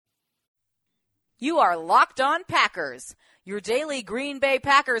You are Locked On Packers, your daily Green Bay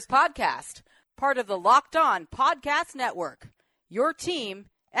Packers podcast, part of the Locked On Podcast Network, your team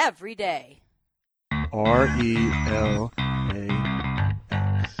every day. RELAX.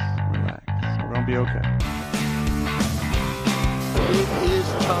 Relax. We're going to be okay. It is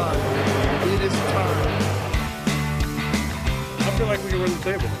time. It is time. I feel like we can run the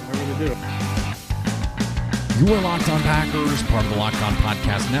table. I really do. You are Locked On Packers, part of the Locked On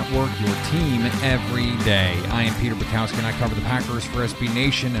Podcast Network, your team every day. I am Peter Bukowski, and I cover the Packers for SB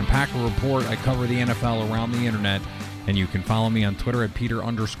Nation and Packer Report. I cover the NFL around the internet, and you can follow me on Twitter at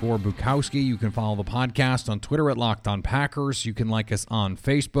Peter_Bukowski. You can follow the podcast on Twitter at Locked On Packers. You can like us on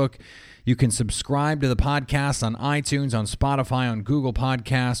Facebook. You can subscribe to the podcast on iTunes, on Spotify, on Google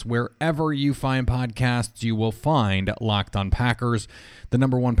Podcasts. Wherever you find podcasts, you will find Locked On Packers, the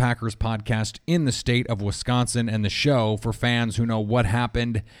number one Packers podcast in the state of Wisconsin, and the show for fans who know what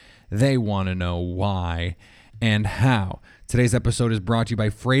happened. They want to know why and how. Today's episode is brought to you by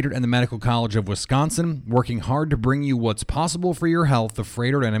Froedtert and the Medical College of Wisconsin. Working hard to bring you what's possible for your health, the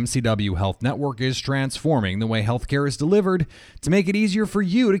Froedtert and MCW Health Network is transforming the way healthcare is delivered to make it easier for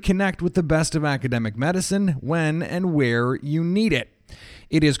you to connect with the best of academic medicine when and where you need it.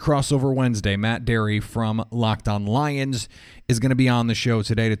 It is Crossover Wednesday. Matt Derry from Locked On Lions is going to be on the show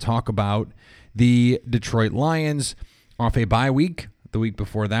today to talk about the Detroit Lions off a bye week. The week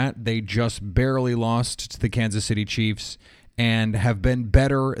before that, they just barely lost to the Kansas City Chiefs and have been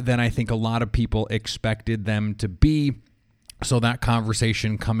better than I think a lot of people expected them to be. So that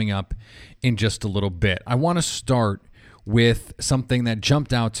conversation coming up in just a little bit. I want to start with something that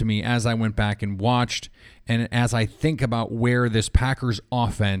jumped out to me as I went back and watched, and as I think about where this Packers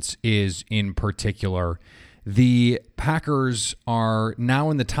offense is in particular. The Packers are now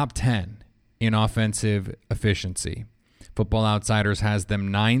in the top 10 in offensive efficiency. Football Outsiders has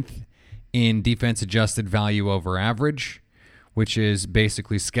them 9th in defense adjusted value over average, which is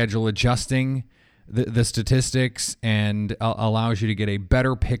basically schedule adjusting the statistics and allows you to get a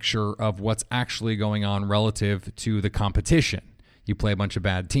better picture of what's actually going on relative to the competition. You play a bunch of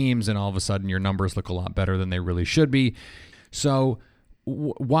bad teams and all of a sudden your numbers look a lot better than they really should be. So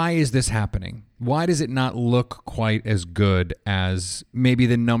why is this happening? Why does it not look quite as good as maybe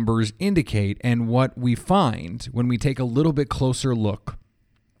the numbers indicate? And what we find when we take a little bit closer look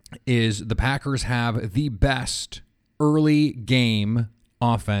is the Packers have the best early game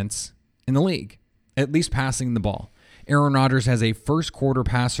offense in the league, at least passing the ball. Aaron Rodgers has a first quarter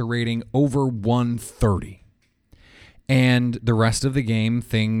passer rating over 130. And the rest of the game,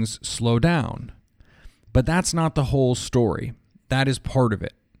 things slow down. But that's not the whole story. That is part of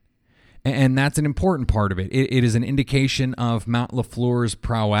it. And that's an important part of it. It is an indication of Matt LaFleur's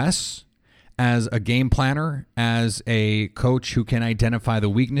prowess as a game planner, as a coach who can identify the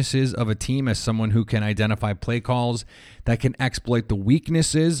weaknesses of a team, as someone who can identify play calls that can exploit the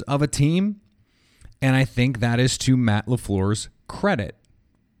weaknesses of a team. And I think that is to Matt LaFleur's credit.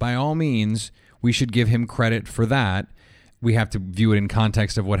 By all means, we should give him credit for that. We have to view it in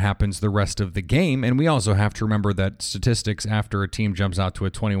context of what happens the rest of the game. And we also have to remember that statistics after a team jumps out to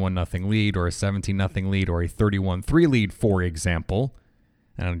a 21-0 lead or a 17-0 lead or a 31-3 lead, for example,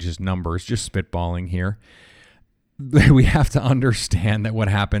 and just numbers, just spitballing here, we have to understand that what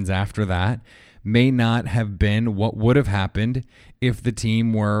happens after that may not have been what would have happened if the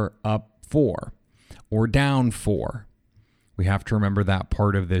team were up 4 or down 4. We have to remember that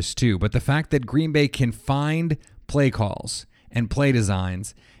part of this too. But the fact that Green Bay can find play calls and play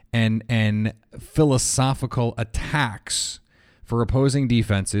designs and philosophical attacks for opposing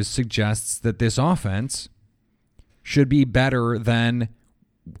defenses suggests that this offense should be better than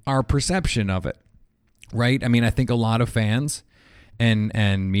our perception of it, right? I mean, I think a lot of fans and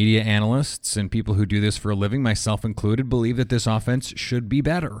media analysts and people who do this for a living, myself included, believe that this offense should be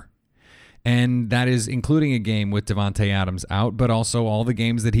better. And that is including a game with Davante Adams out, but also all the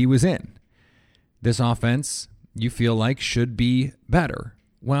games that he was in. This offense, you feel like, should be better.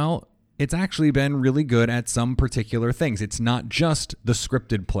 Well, it's actually been really good at some particular things. It's not just the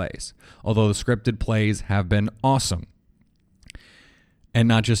scripted plays, although the scripted plays have been awesome. And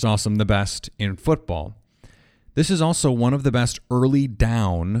not just awesome, the best in football. This is also one of the best early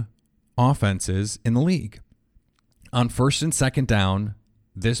down offenses in the league. On first and second down,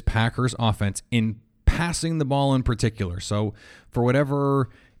 this Packers offense, in passing the ball in particular, so for whatever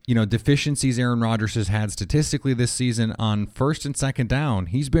deficiencies Aaron Rodgers has had statistically this season on first and second down,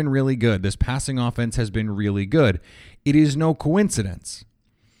 he's been really good. This passing offense has been really good. It is no coincidence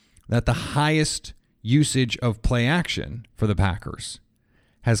that the highest usage of play action for the Packers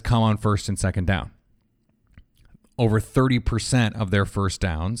has come on first and second down. Over 30% of their first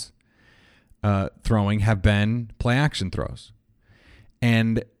downs throwing have been play action throws.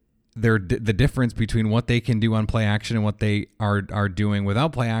 And the difference between what they can do on play action and what they are doing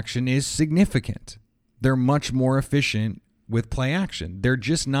without play action is significant. They're much more efficient with play action. They're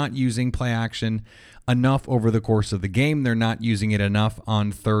just not using play action enough over the course of the game. They're not using it enough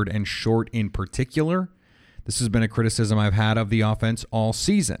on third and short in particular. This has been a criticism I've had of the offense all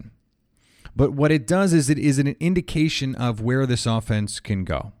season. But what it does is it is an indication of where this offense can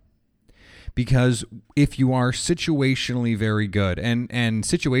go. Because if you are situationally very good, and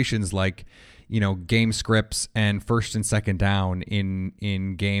situations like, game scripts and first and second down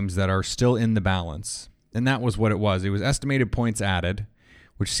in games that are still in the balance, and that was what it was. It was estimated points added,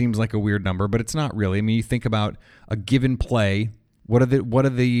 which seems like a weird number, but it's not really. I mean, you think about a given play. What are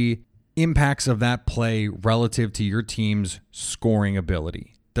the impacts of that play relative to your team's scoring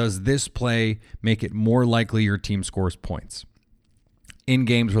ability? Does this play make it more likely your team scores points? In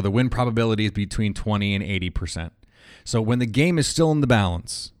games where the win probability is between 20 and 80%. So when the game is still in the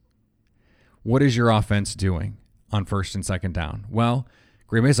balance, what is your offense doing on first and second down? Well,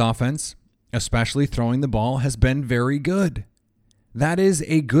 Green Bay's offense, especially throwing the ball, has been very good. That is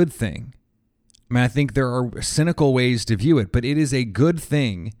a good thing. I mean, I think there are cynical ways to view it, but it is a good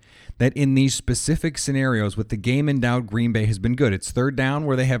thing that in these specific scenarios with the game-endowed Green Bay has been good. It's third down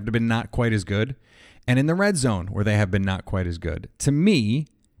where they have been not quite as good, and in the red zone where they have been not quite as good. To me,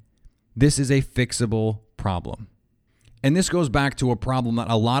 this is a fixable problem. And this goes back to a problem that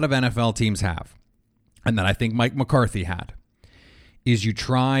a lot of NFL teams have, and that I think Mike McCarthy had, is you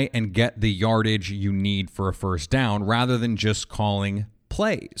try and get the yardage you need for a first down rather than just calling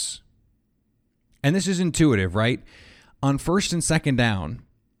plays. And this is intuitive, right? On first and second down,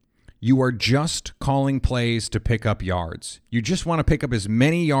 you are just calling plays to pick up yards. You just want to pick up as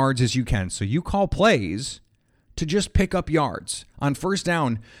many yards as you can. So you call plays to just pick up yards. On first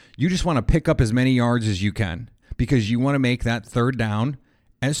down, you just want to pick up as many yards as you can because you want to make that third down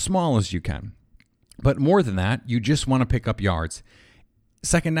as small as you can. But more than that, you just want to pick up yards.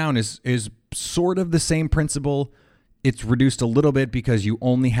 Second down is sort of the same principle. It's reduced a little bit because you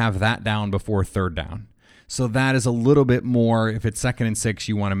only have that down before third down. So that is a little bit more. If it's 2nd and 6,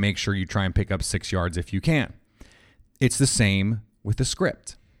 you want to make sure you try and pick up 6 yards if you can. It's the same with the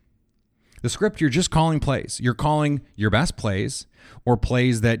script. The script, you're just calling plays. You're calling your best plays or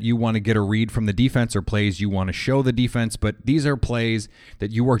plays that you want to get a read from the defense or plays you want to show the defense, but these are plays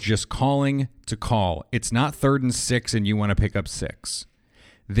that you are just calling to call. It's not 3rd and 6 and you want to pick up 6.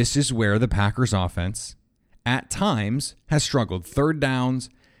 This is where the Packers offense at times has struggled. Third downs,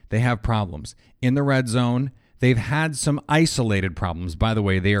 they have problems. In the red zone, they've had some isolated problems. By the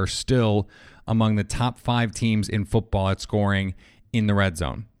way, they are still among the top 5 teams in football at scoring in the red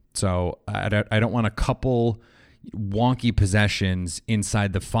zone. So I don't want a couple wonky possessions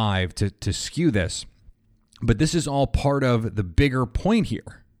inside the 5 to skew this. But this is all part of the bigger point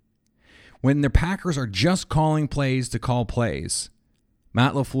here. When the Packers are just calling plays to call plays,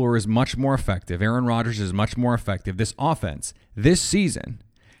 Matt LaFleur is much more effective. Aaron Rodgers is much more effective. This offense, this season,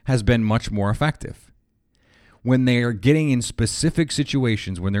 has been much more effective. When they are getting in specific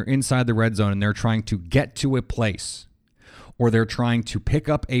situations, when they're inside the red zone and they're trying to get to a place, or they're trying to pick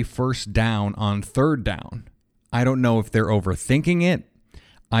up a first down on third down, I don't know if they're overthinking it.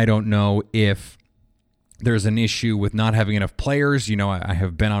 I don't know if there's an issue with not having enough players. I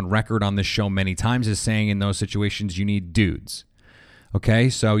have been on record on this show many times as saying in those situations you need dudes. Okay,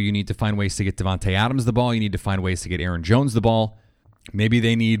 so you need to find ways to get Davante Adams the ball. You need to find ways to get Aaron Jones the ball. Maybe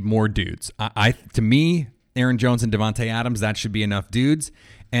they need more dudes. To me, Aaron Jones and Davante Adams, that should be enough dudes.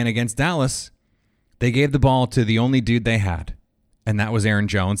 And against Dallas, they gave the ball to the only dude they had, and that was Aaron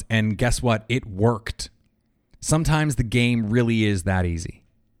Jones. And guess what? It worked. Sometimes the game really is that easy.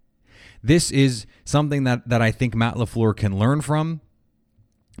 This is something that I think Matt LaFleur can learn from.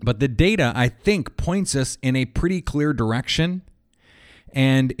 But the data, I think, points us in a pretty clear direction.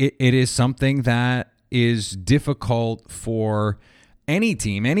 And it is something that is difficult for any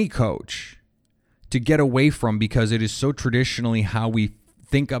team, any coach, to get away from because it is so traditionally how we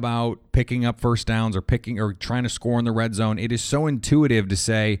think about picking up first downs or trying to score in the red zone. It is so intuitive to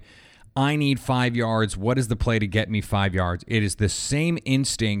say, I need 5 yards. What is the play to get me 5 yards? It is the same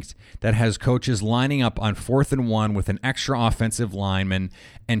instinct that has coaches lining up on 4th and 1 with an extra offensive lineman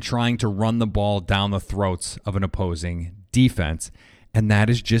and trying to run the ball down the throats of an opposing defense. And that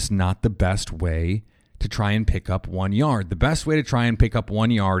is just not the best way to try and pick up 1 yard. The best way to try and pick up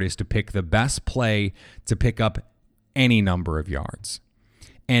 1 yard is to pick the best play to pick up any number of yards.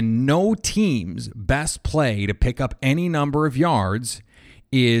 And no team's best play to pick up any number of yards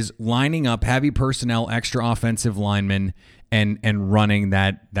is lining up heavy personnel, extra offensive linemen, and running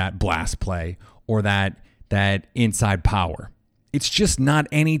that blast play or that inside power. It's just not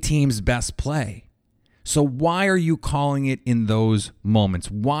any team's best play. So why are you calling it in those moments?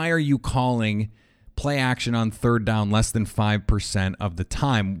 Why are you calling play action on third down less than 5% of the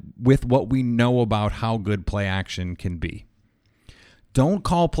time with what we know about how good play action can be? Don't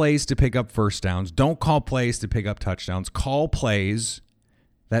call plays to pick up first downs. Don't call plays to pick up touchdowns. Call plays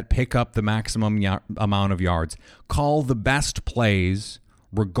that pick up the maximum amount of yards. Call the best plays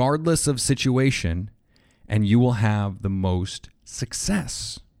regardless of situation, and you will have the most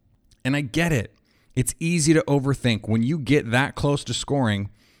success. And I get it. It's easy to overthink. When you get that close to scoring,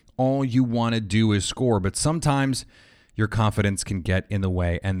 all you want to do is score. But sometimes your confidence can get in the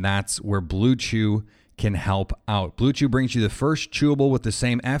way, and that's where Blue Chew can help out. Blue Chew brings you the first chewable with the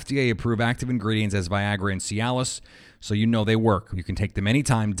same FDA-approved active ingredients as Viagra and Cialis, so you know they work. You can take them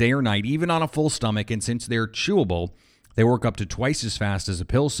anytime, day or night, even on a full stomach, and since they're chewable, they work up to twice as fast as a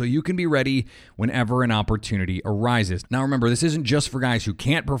pill, so you can be ready whenever an opportunity arises. Now remember, this isn't just for guys who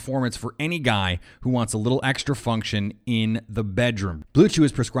can't perform. It's for any guy who wants a little extra function in the bedroom. Blue Chew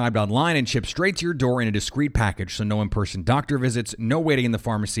is prescribed online and shipped straight to your door in a discreet package, so no in-person doctor visits, no waiting in the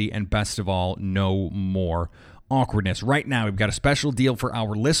pharmacy, and best of all, no more awkwardness. Right now, we've got a special deal for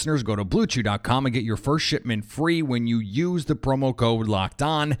our listeners. Go to BlueChew.com and get your first shipment free when you use the promo code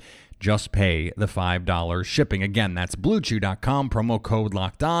LOCKEDON. Just pay the $5 shipping. Again, that's BlueChew.com, promo code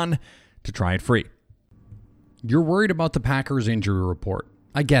LOCKEDON to try it free. You're worried about the Packers injury report.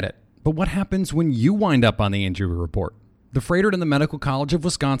 I get it. But what happens when you wind up on the injury report? The Froedtert and the Medical College of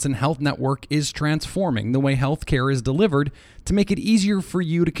Wisconsin Health Network is transforming the way healthcare is delivered to make it easier for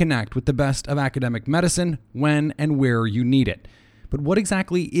you to connect with the best of academic medicine when and where you need it. But what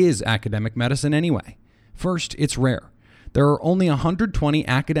exactly is academic medicine anyway? First, it's rare. There are only 120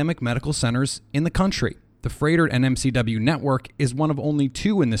 academic medical centers in the country. The Froedtert and MCW network is one of only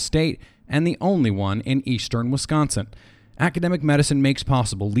 2 in the state and the only one in eastern Wisconsin. Academic medicine makes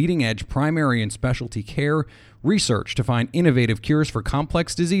possible leading-edge primary and specialty care, research to find innovative cures for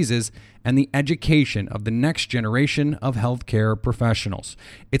complex diseases, and the education of the next generation of healthcare professionals.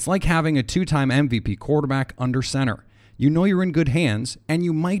 It's like having a 2-time MVP quarterback under center. You know you're in good hands, and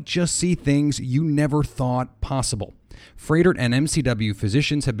you might just see things you never thought possible. Froedtert and MCW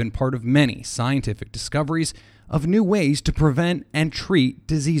physicians have been part of many scientific discoveries of new ways to prevent and treat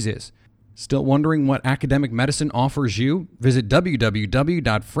diseases. Still wondering what academic medicine offers you? Visit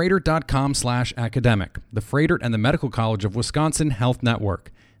www.froedtert.com/academic. The Froedtert and the Medical College of Wisconsin Health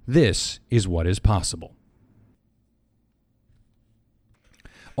Network. This is what is possible.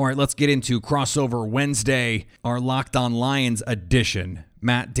 All right, let's get into Crossover Wednesday, our Locked On Lions edition.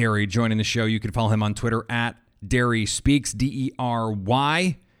 Matt Derry joining the show. You can follow him on Twitter at Derry Speaks,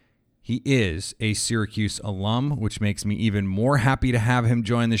 Dery. He is a Syracuse alum, which makes me even more happy to have him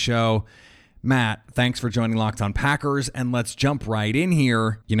join the show. Matt, thanks for joining Locked On Packers, and let's jump right in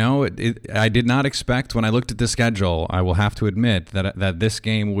here. You know, I did not expect when I looked at the schedule, I will have to admit, that this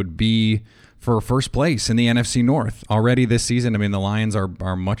game would be for first place in the NFC North already this season. I mean, the Lions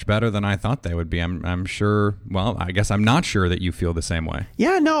are much better than I thought they would be. I'm sure. Well, I guess I'm not sure that you feel the same way.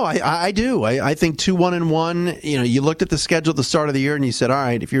 Yeah, no, I do. I think 2-1-1. You know, you looked at the schedule at the start of the year and you said, all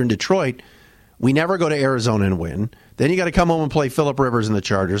right, if you're in Detroit, we never go to Arizona and win. Then you got to come home and play Phillip Rivers and the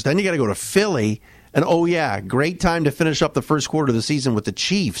Chargers. Then you got to go to Philly. And oh yeah, great time to finish up the first quarter of the season with the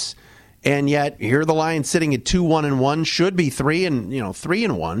Chiefs. And yet here are the Lions sitting at 2-1-1, should be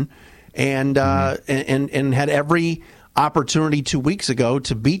 3-1. And had every opportunity 2 weeks ago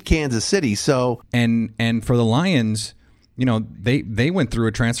to beat Kansas City. So and for the Lions, you know, they went through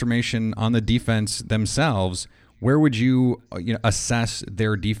a transformation on the defense themselves. Where would you assess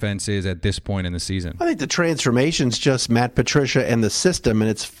their defenses at this point in the season? I think the transformation's just Matt Patricia and the system,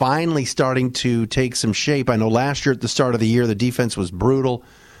 and it's finally starting to take some shape. I know last year at the start of the year, the defense was brutal.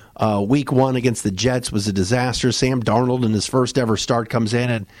 Week 1 against the Jets was a disaster. Sam Darnold in his first ever start comes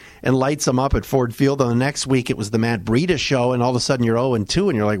in and lights them up at Ford Field. On the next week, it was the Matt Breida show, and all of a sudden you're 0-2,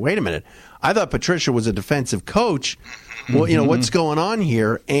 and you're like, wait a minute. I thought Patricia was a defensive coach. Well, you know, what's going on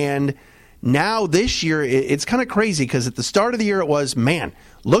here? And now this year, it's kind of crazy because at the start of the year, it was, man,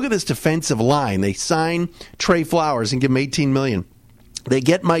 look at this defensive line. They sign Trey Flowers and give him $18 million. They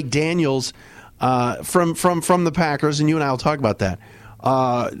get Mike Daniels from the Packers, and you and I will talk about that.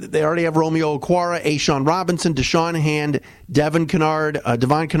 They already have Romeo Okwara, A'Shawn Robinson, Deshaun Hand, Devon Kennard on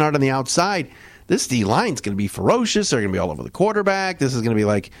the outside. This D-line's going to be ferocious. They're going to be all over the quarterback. This is going to be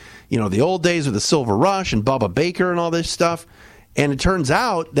like, you know, the old days with the Silver Rush and Bubba Baker and all this stuff. And it turns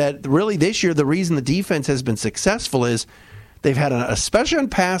out that really this year the reason the defense has been successful is they've had, especially on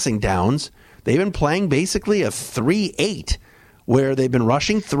passing downs, they've been playing basically a 3-8, where they've been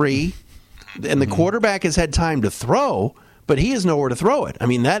rushing 3, and the quarterback has had time to throw, but he has nowhere to throw it. I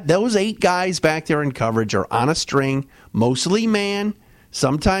mean, those 8 guys back there in coverage are on a string, mostly man,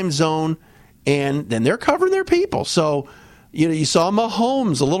 sometimes zone, and then they're covering their people. So, you saw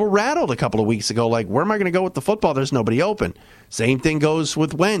Mahomes a little rattled a couple of weeks ago, like, where am I going to go with the football? There's nobody open. Same thing goes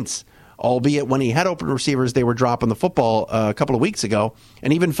with Wentz, albeit when he had open receivers, they were dropping the football a couple of weeks ago,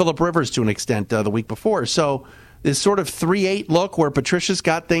 and even Phillip Rivers to an extent the week before. So this sort of 3-8 look where Patricia's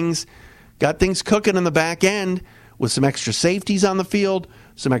got things cooking in the back end with some extra safeties on the field,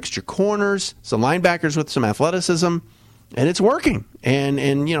 some extra corners, some linebackers with some athleticism, and it's working.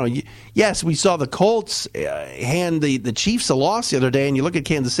 And yes, we saw the Colts hand the Chiefs a loss the other day, and you look at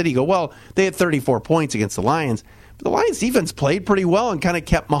Kansas City, you go, well, they had 34 points against the Lions. But the Lions defense played pretty well and kind of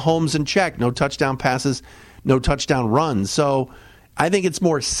kept Mahomes in check. No touchdown passes, no touchdown runs. So I think it's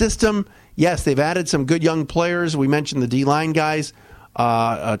more system. Yes, they've added some good young players. We mentioned the D-line guys.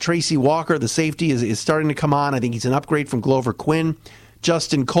 Tracy Walker, the safety, is starting to come on. I think he's an upgrade from Glover Quinn.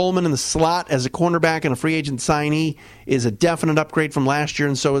 Justin Coleman in the slot as a cornerback and a free agent signee is a definite upgrade from last year,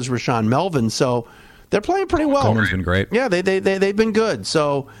 and so is Rashaan Melvin. So they're playing pretty well. Coleman's been great. Yeah, they've been good.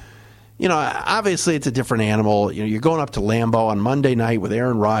 So, obviously it's a different animal. You're going up to Lambeau on Monday night with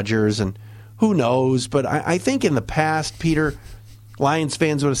Aaron Rodgers, and who knows? But I think in the past, Peter, Lions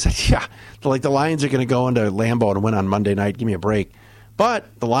fans would have said, yeah, like the Lions are going to go into Lambeau and win on Monday night. Give me a break.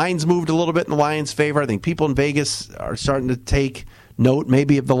 But the Lions moved a little bit in the Lions' favor. I think people in Vegas are starting to take note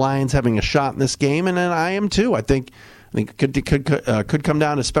maybe of the Lions having a shot in this game, and then I am too. I think it could come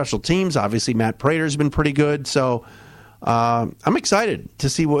down to special teams. Obviously, Matt Prater's been pretty good, so I'm excited to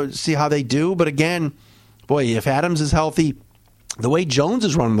see how they do. But again, boy, if Adams is healthy, the way Jones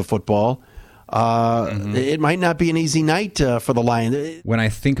is running the football, it might not be an easy night for the Lions. When I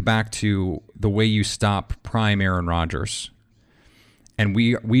think back to the way you stop prime Aaron Rodgers, and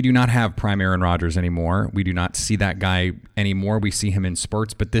we do not have prime Aaron Rodgers anymore. We do not see that guy anymore. We see him in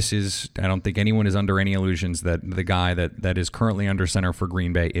spurts, but I don't think anyone is under any illusions that the guy that is currently under center for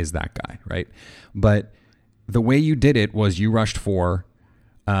Green Bay is that guy, right? But the way you did it was you rushed 4,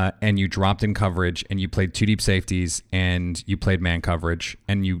 and you dropped in coverage, and you played 2 deep safeties, and you played man coverage,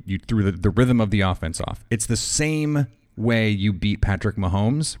 and you threw the rhythm of the offense off. It's the same way you beat Patrick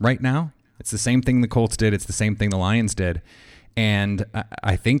Mahomes right now. It's the same thing the Colts did. It's the same thing the Lions did. And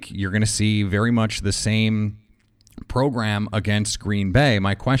I think you're going to see very much the same program against Green Bay.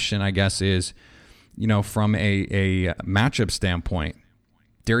 My question, I guess, is, from a matchup standpoint,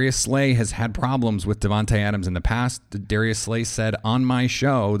 Darius Slay has had problems with Davante Adams in the past. Darius Slay said on my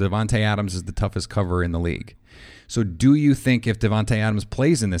show, Davante Adams is the toughest cover in the league. So do you think if Davante Adams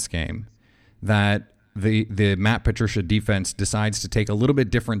plays in this game that the Matt Patricia defense decides to take a little bit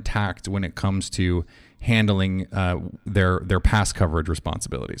different tact when it comes to handling their pass coverage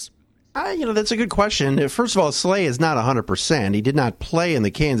responsibilities? That's a good question. First of all, Slay is not 100%. He did not play in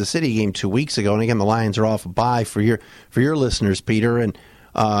the Kansas City game 2 weeks ago. And again, the Lions are off a bye for your listeners, Peter. And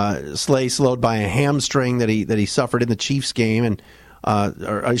Slay slowed by a hamstring that he suffered in the Chiefs game, and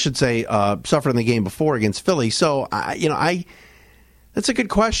or I should say suffered in the game before against Philly. So that's a good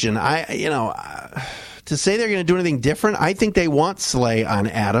question. To say they're going to do anything different, I think they want Slay on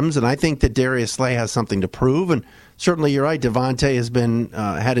Adams, and I think that Darius Slay has something to prove. And certainly, you're right. Davante has been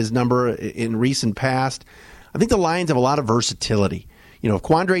had his number in recent past. I think the Lions have a lot of versatility. If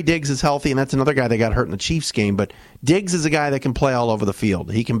Quandre Diggs is healthy, and that's another guy that got hurt in the Chiefs game, but Diggs is a guy that can play all over the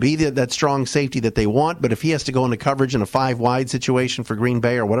field. He can be that strong safety that they want, but if he has to go into coverage in a 5-wide situation for Green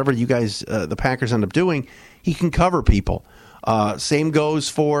Bay or whatever you guys, the Packers, end up doing, he can cover people. Same goes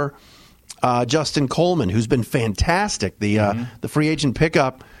for Justin Coleman, who's been fantastic. The free agent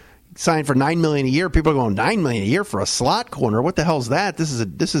pickup signed for $9 million a year. People are going, $9 million a year for a slot corner? What the hell's that?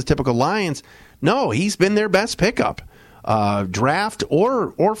 This is typical Lions. No, he's been their best pickup. Draft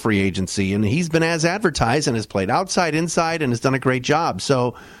or free agency, and he's been as advertised and has played outside, inside, and has done a great job.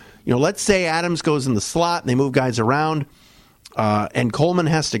 So, let's say Adams goes in the slot and they move guys around, and Coleman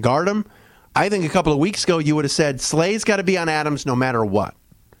has to guard him. I think a couple of weeks ago you would have said Slay's got to be on Adams no matter what.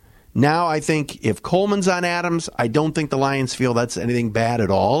 Now I think if Coleman's on Adams, I don't think the Lions feel that's anything bad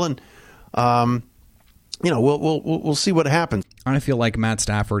at all, and we'll see what happens. I feel like Matt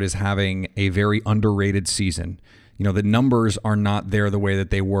Stafford is having a very underrated season. The numbers are not there the way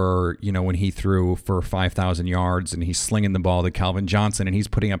that they were, when he threw for 5,000 yards and he's slinging the ball to Calvin Johnson and he's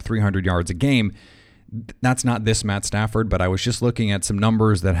putting up 300 yards a game. That's not this Matt Stafford, but I was just looking at some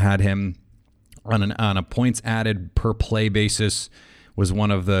numbers that had him on a points added per play basis, was one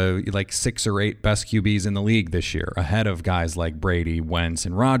of the 6 or 8 best QBs in the league this year, ahead of guys like Brady, Wentz,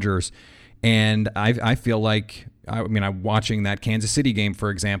 and Rodgers. And I feel like, I'm watching that Kansas City game, for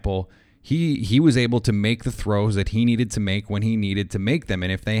example. He was able to make the throws that he needed to make when he needed to make them.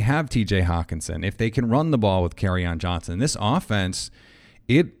 And if they have TJ Hawkinson, if they can run the ball with Kerryon Johnson, this offense,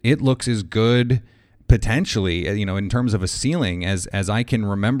 it looks as good potentially, in terms of a ceiling as I can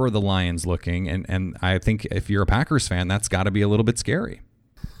remember the Lions looking. And I think if you're a Packers fan, that's got to be a little bit scary.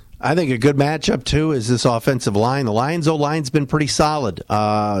 I think a good matchup, too, is this offensive line. The Lions' O-line's been pretty solid.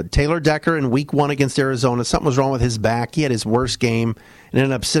 Taylor Decker in week 1 against Arizona, something was wrong with his back. He had his worst game and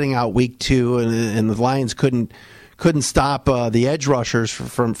ended up sitting out week 2, and the Lions couldn't stop the edge rushers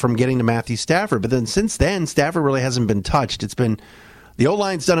from getting to Matthew Stafford. But then since then, Stafford really hasn't been touched. The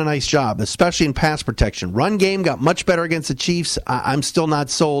O-line's done a nice job, especially in pass protection. Run game got much better against the Chiefs. I'm still not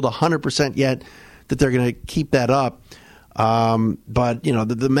sold 100% yet that they're going to keep that up. But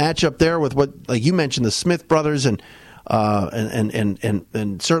the matchup there with what, like you mentioned, the Smith brothers and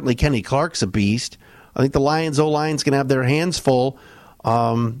certainly Kenny Clark's a beast. I think the Lions O-line's going to have their hands full,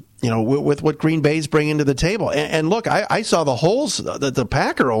 with what Green Bay's bringing to the table. And look, I saw the holes that the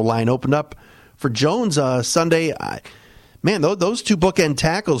Packer O-line opened up for Jones Sunday. Man, those two bookend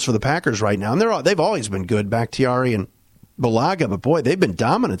tackles for the Packers right now, and they've always been good, Bakhtiari and Bulaga, but boy, they've been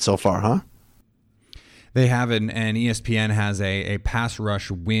dominant so far, huh? They have, and ESPN has a pass rush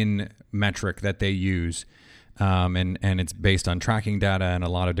win metric that they use, and it's based on tracking data and a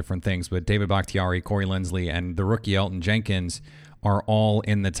lot of different things. But David Bakhtiari, Corey Linsley, and the rookie Elton Jenkins are all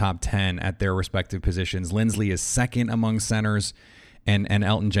in the top 10 at their respective positions. Linsley is second among centers, and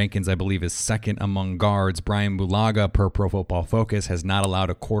Elton Jenkins, I believe, is second among guards. Brian Bulaga, per Pro Football Focus, has not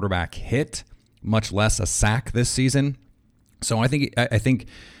allowed a quarterback hit, much less a sack this season. So I think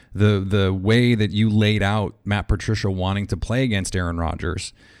the way that you laid out Matt Patricia wanting to play against Aaron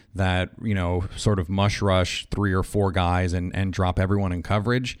Rodgers, that, sort of mush rush 3 or 4 guys and drop everyone in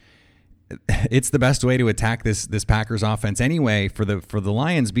coverage, it's the best way to attack this Packers offense anyway for the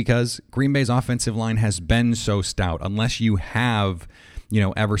Lions, because Green Bay's offensive line has been so stout. Unless you have,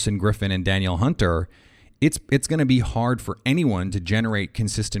 Everson Griffin and Daniel Hunter, it's going to be hard for anyone to generate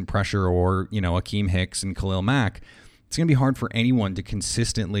consistent pressure, or, Akeem Hicks and Khalil Mack. It's going to be hard for anyone to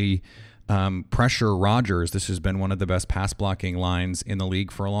consistently pressure Rodgers. This has been one of the best pass blocking lines in the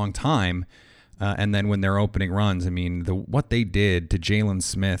league for a long time. And then when they're opening runs, what they did to Jalen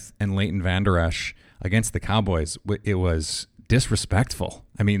Smith and Leighton Vander Esch against the Cowboys, it was disrespectful.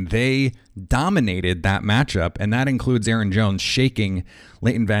 They dominated that matchup, and that includes Aaron Jones shaking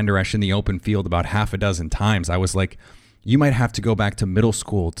Leighton Vander Esch in the open field about half a dozen times. I was like, you might have to go back to middle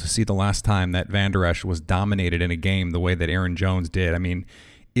school to see the last time that Vander Esch was dominated in a game the way that Aaron Jones did.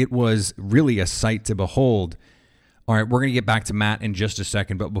 It was really a sight to behold. All right, we're going to get back to Matt in just a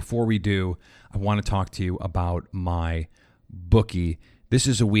second, but before we do, I want to talk to you about my bookie. This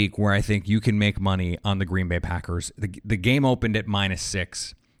is a week where I think you can make money on the Green Bay Packers. The game opened at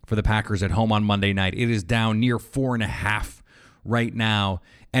 -6 for the Packers at home on Monday night. It is down near 4.5 right now.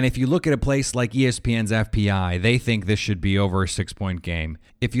 And if you look at a place like ESPN's FPI, they think this should be over a 6-point game.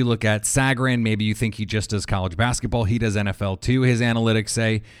 If you look at Sagarin, maybe you think he just does college basketball. He does NFL too. His analytics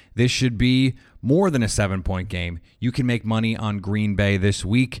say this should be more than a 7-point game. You can make money on Green Bay this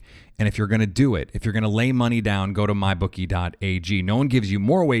week. And if you're going to do it, if you're going to lay money down, go to mybookie.ag. No one gives you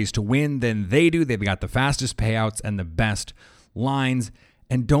more ways to win than they do. They've got the fastest payouts and the best lines.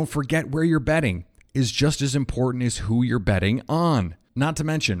 And don't forget, where you're betting is just as important as who you're betting on. Not to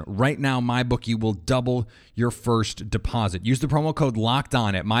mention, right now, MyBookie will double your first deposit. Use the promo code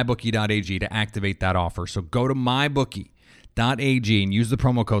LOCKEDON at mybookie.ag to activate that offer. So go to mybookie.ag and use the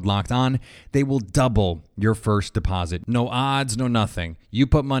promo code LOCKEDON. They will double your first deposit. No odds, no nothing. You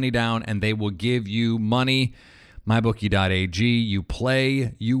put money down and they will give you money. MyBookie.ag, you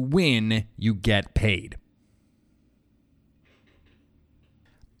play, you win, you get paid.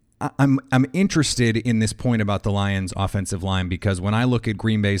 I'm interested in this point about the Lions' offensive line, because when I look at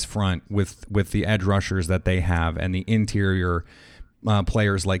Green Bay's front with the edge rushers that they have and the interior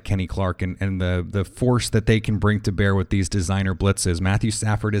players like Kenny Clark and the force that they can bring to bear with these designer blitzes, Matthew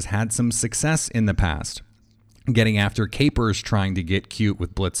Stafford has had some success in the past getting after capers trying to get cute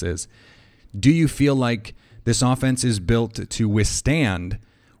with blitzes. Do you feel like this offense is built to withstand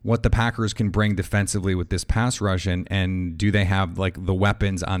what the Packers can bring defensively with this pass rush, and do they have like the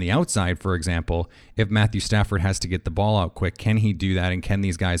weapons on the outside, for example? If Matthew Stafford has to get the ball out quick, can he do that, and can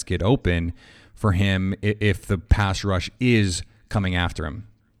these guys get open for him if the pass rush is coming after him?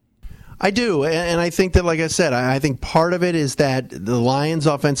 I do, and I think that, like I said, I think part of it is that the Lions'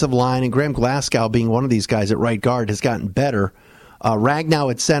 offensive line, and Graham Glasgow being one of these guys at right guard, has gotten better.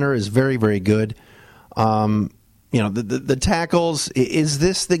 Ragnow at center is very, very good. the tackles. Is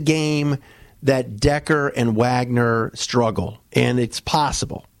this the game that Decker and Wagner struggle? And it's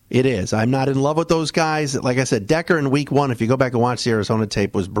possible. It is. I'm not in love with those guys. Like I said, Decker in week 1, if you go back and watch the Arizona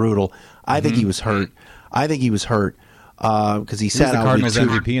tape, was brutal. I think he was hurt. Because he sat out. Cardinals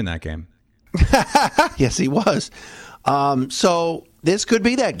MVP in that game. Yes, he was. So this could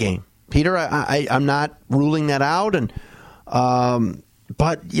be that game, Peter. I'm not ruling that out,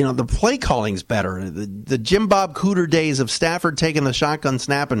 but the play calling's better. The Jim Bob Cooter days of Stafford taking the shotgun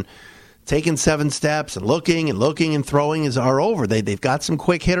snap and taking 7 steps and looking and throwing are over. They've got some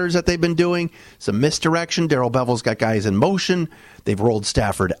quick hitters that they've been doing, some misdirection. Darrell Bevel's got guys in motion. They've rolled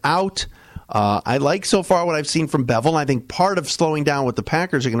Stafford out. I like so far what I've seen from Bevel. I think part of slowing down what the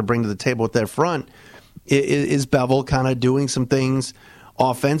Packers are going to bring to the table with their front is Bevel kind of doing some things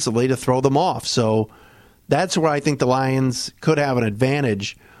offensively to throw them off. So that's where I think the Lions could have an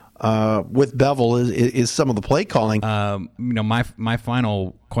advantage with Bevel is some of the play calling. My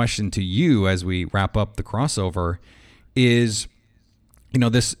final question to you as we wrap up the crossover is,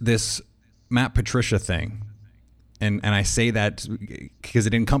 this Matt Patricia thing. And I say that because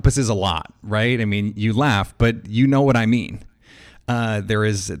it encompasses a lot, right? I mean, you laugh, but you know what I mean. There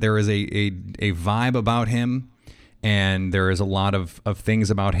is a vibe about him, and there is a lot of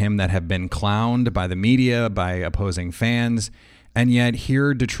things about him that have been clowned by the media, by opposing fans, and yet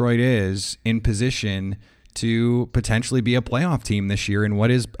here Detroit is in position to potentially be a playoff team this year in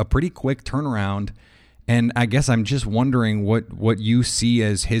what is a pretty quick turnaround. And I guess I'm just wondering what you see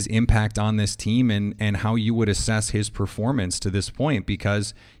as his impact on this team and how you would assess his performance to this point,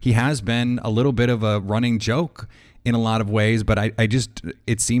 because he has been a little bit of a running joke in a lot of ways, but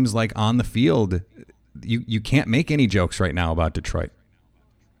it seems like on the field, you can't make any jokes right now about Detroit.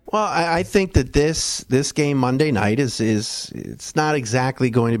 Well, I think that this game Monday night it's not exactly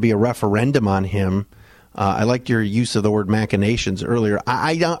going to be a referendum on him. I liked your use of the word machinations earlier.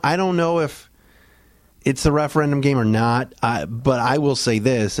 I don't know if it's a referendum game or not, but I will say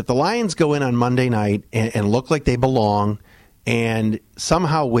this. If the Lions go in on Monday night and look like they belong and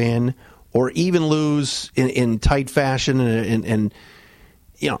somehow win or even lose in tight fashion, and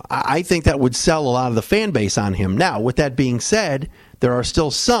I think that would sell a lot of the fan base on him. Now, with that being said, there are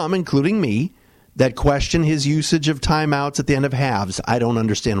still some, including me, that question his usage of timeouts at the end of halves. I don't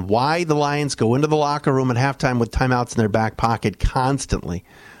understand why the Lions go into the locker room at halftime with timeouts in their back pocket constantly.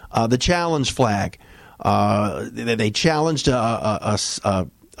 The challenge flag. They challenged a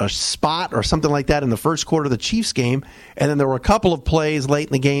spot or something like that in the first quarter of the Chiefs game, and then there were a couple of plays late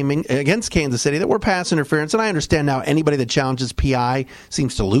in the game against Kansas City that were pass interference, and I understand now anybody that challenges PI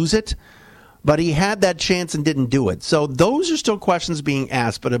seems to lose it, but he had that chance and didn't do it. So those are still questions being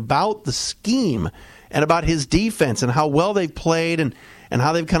asked, but about the scheme and about his defense and how well they've played and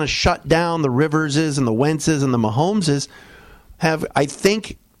how they've kind of shut down the Riverses and the Wentzes and the Mahomeses have, I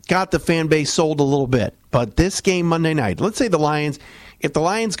think, got the fan base sold a little bit. But this game Monday night, let's say if the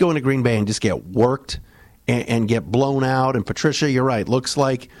Lions go into Green Bay and just get worked and get blown out, and Patricia, you're right, looks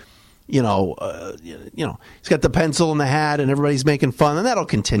like, he's got the pencil and the hat and everybody's making fun, and that'll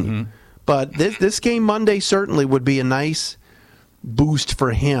continue. Mm-hmm. But this game Monday certainly would be a nice boost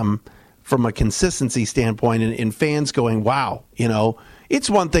for him from a consistency standpoint, and fans going, wow, it's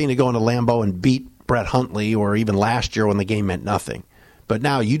one thing to go into Lambeau and beat Brett Hundley or even last year when the game meant nothing. But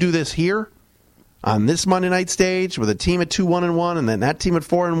now you do this here on this Monday night stage with a team at 2-1-1 and then that team at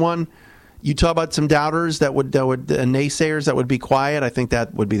 4-1. You talk about some doubters that would naysayers that would be quiet. I think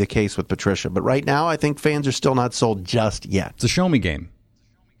that would be the case with Patricia. But right now, I think fans are still not sold just yet. It's a show me game.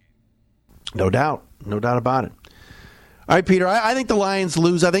 No doubt about it. All right, Peter, I think the Lions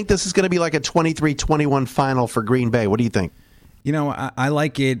lose. I think this is going to be like a 23-21 final for Green Bay. What do you think? I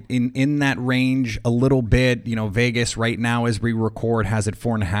like it in that range a little bit. Vegas right now as we record has it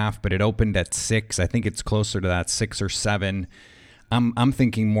 4.5, but it opened at 6. I think it's closer to that 6 or 7. I'm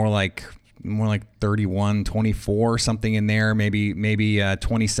thinking more like 31-24, something in there, maybe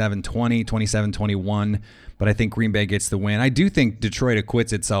 27-20, 27-21. But I think Green Bay gets the win. I do think Detroit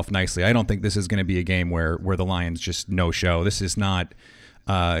acquits itself nicely. I don't think this is going to be a game where the Lions just no show. This is not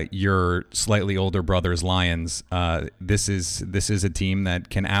your slightly older brother's Lions. This is a team that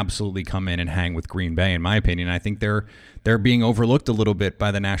can absolutely come in and hang with Green Bay, in my opinion. I think they're being overlooked a little bit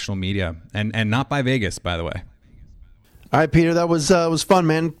by the national media, and not by Vegas, by the way. All right, Peter, that was fun,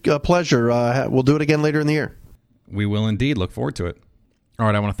 man. Pleasure. We'll do it again later in the year. We will indeed. Look forward to it. All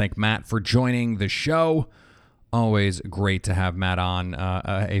right, I want to thank Matt for joining the show. Always great to have Matt on,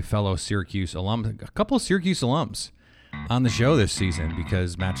 a fellow Syracuse alum, a couple of Syracuse alums on the show this season,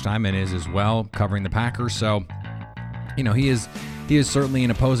 because Matt Steinman is as well, covering the Packers. So, he is certainly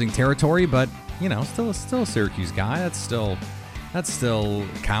in opposing territory, but still a Syracuse guy. That still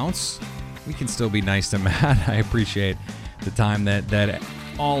counts. We can still be nice to Matt. I appreciate the time that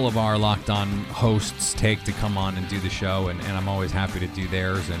all of our Locked On hosts take to come on and do the show, and I'm always happy to do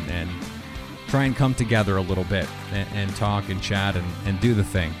theirs and try and come together a little bit and talk and chat and do the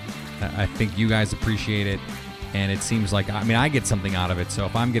thing. I think you guys appreciate it, and it seems like, I get something out of it, so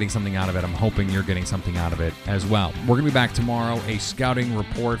if I'm getting something out of it, I'm hoping you're getting something out of it as well. We're going to be back tomorrow, a scouting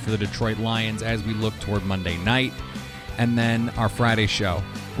report for the Detroit Lions as we look toward Monday night, and then our Friday show.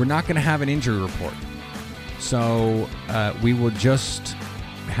 We're not going to have an injury report, so we will just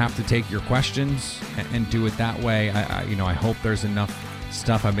have to take your questions and do it that way. I hope there's enough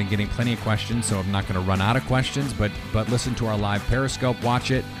stuff. I've been getting plenty of questions, so I'm not going to run out of questions, but listen to our live Periscope,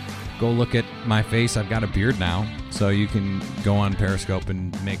 watch it, go look at my face. I've got a beard now, so you can go on Periscope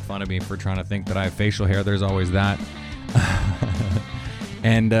and make fun of me for trying to think that I have facial hair. There's always that.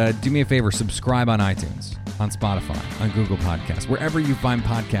 And do me a favor, subscribe on iTunes, on Spotify, on Google Podcasts, wherever you find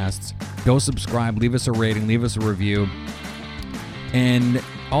podcasts. Go subscribe, leave us a rating, leave us a review. And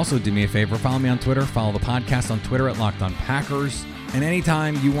also do me a favor, follow me on Twitter, follow the podcast on Twitter at Locked On Packers. And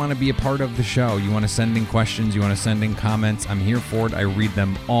anytime you want to be a part of the show, you want to send in questions, you want to send in comments, I'm here for it. I read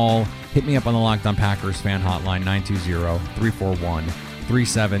them all. Hit me up on the Locked On Packers fan hotline,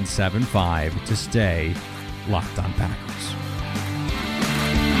 920-341-3775 to stay Locked On Packers.